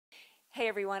Hey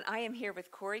everyone, I am here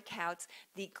with Cory Couts,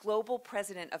 the global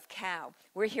president of COW.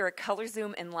 We're here at Color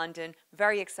Zoom in London.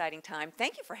 Very exciting time.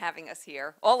 Thank you for having us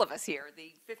here, all of us here.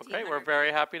 The 1500. Okay, we're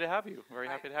very happy to have you. Very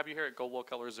happy to have you here at Global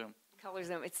Color Zoom. Color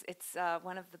Zoom, it's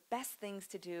one of the best things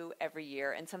to do every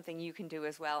year and something you can do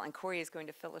as well, and Cory is going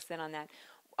to fill us in on that.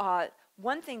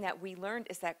 One thing that we learned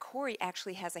is that Cory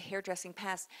actually has a hairdressing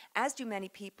past, as do many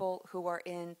people who are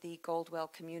in the Goldwell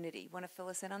community. Want to fill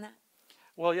us in on that?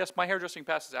 Well, yes, my hairdressing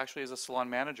past is actually as a salon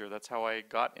manager. That's how I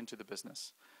got into the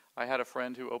business. I had a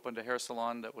friend who opened a hair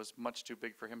salon that was much too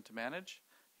big for him to manage.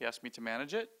 He asked me to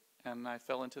manage it, and I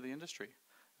fell into the industry.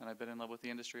 And I've been in love with the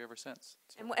industry ever since.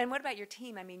 So. And what about your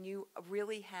team? I mean, you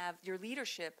really have, your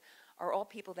leadership are all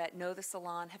people that know the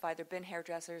salon, have either been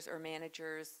hairdressers or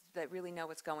managers that really know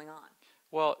what's going on.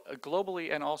 Well,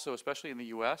 globally and also especially in the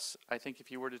U.S., I think if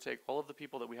you were to take all of the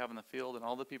people that we have in the field and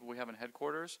all the people we have in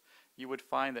headquarters, you would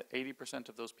find that 80%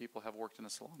 of those people have worked in a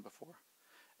salon before.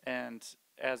 And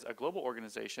as a global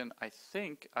organization, I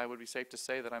think I would be safe to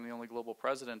say that I'm the only global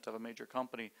president of a major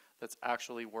company that's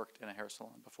actually worked in a hair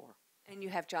salon before. And you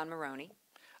have John Maroney.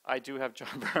 I do have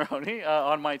John Maroney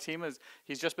on my team.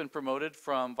 He's just been promoted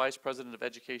from Vice President of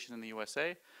Education in the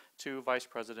USA to Vice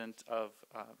President of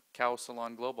Cow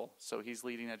Salon Global. So he's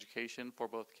leading education for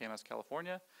both KMS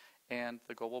California and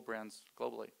the global brands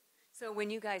globally. So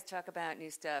when you guys talk about new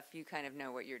stuff, you kind of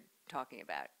know what you're talking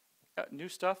about. New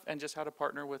stuff and just how to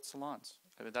partner with salons.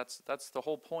 I mean, that's the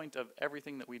whole point of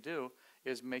everything that we do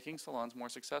is making salons more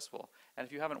successful. And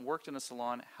if you haven't worked in a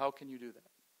salon, how can you do that?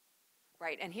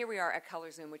 Right, and here we are at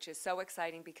Color Zoom, which is so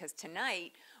exciting because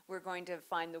tonight we're going to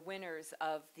find the winners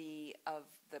of the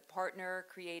partner,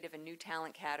 creative, and new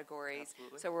talent categories.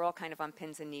 Absolutely. So we're all kind of on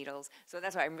pins and needles. So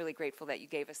that's why I'm really grateful that you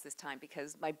gave us this time,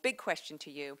 because my big question to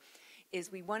you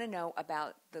is we want to know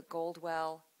about the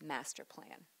Goldwell Master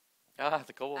Plan.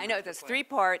 The Goldwell I know Master there's Plan. 3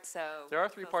 parts, so... There are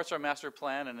 3 parts to our master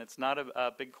plan, and it's not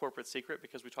a big corporate secret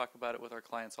because we talk about it with our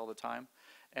clients all the time.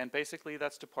 And basically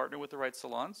that's to partner with the right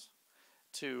salons,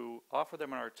 to offer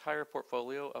them our entire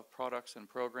portfolio of products and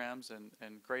programs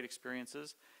and great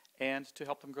experiences, and to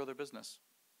help them grow their business.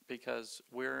 Because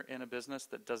we're in a business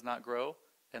that does not grow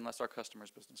unless our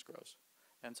customer's business grows.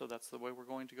 And so that's the way we're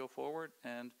going to go forward,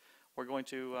 and we're going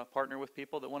to partner with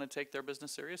people that want to take their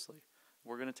business seriously.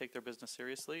 We're going to take their business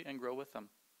seriously and grow with them.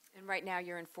 And right now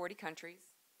you're in 40 countries.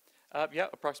 Yeah,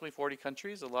 approximately 40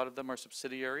 countries. A lot of them are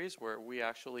subsidiaries where we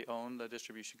actually own the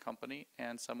distribution company,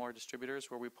 and some are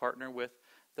distributors where we partner with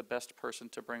the best person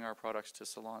to bring our products to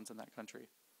salons in that country.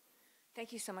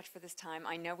 Thank you so much for this time.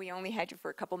 I know we only had you for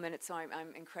a couple minutes, so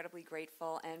I'm incredibly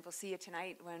grateful, and we'll see you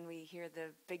tonight when we hear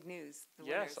the big news. Yes,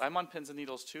 winners. I'm on pins and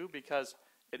needles too because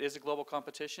it is a global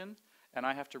competition, and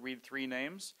I have to read 3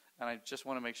 names, and I just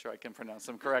want to make sure I can pronounce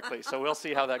them correctly. So we'll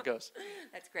see how that goes.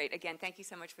 That's great. Again, thank you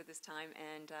so much for this time,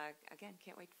 and again,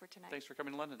 can't wait for tonight. Thanks for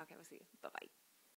coming to London. Okay, we'll see you. Bye-bye.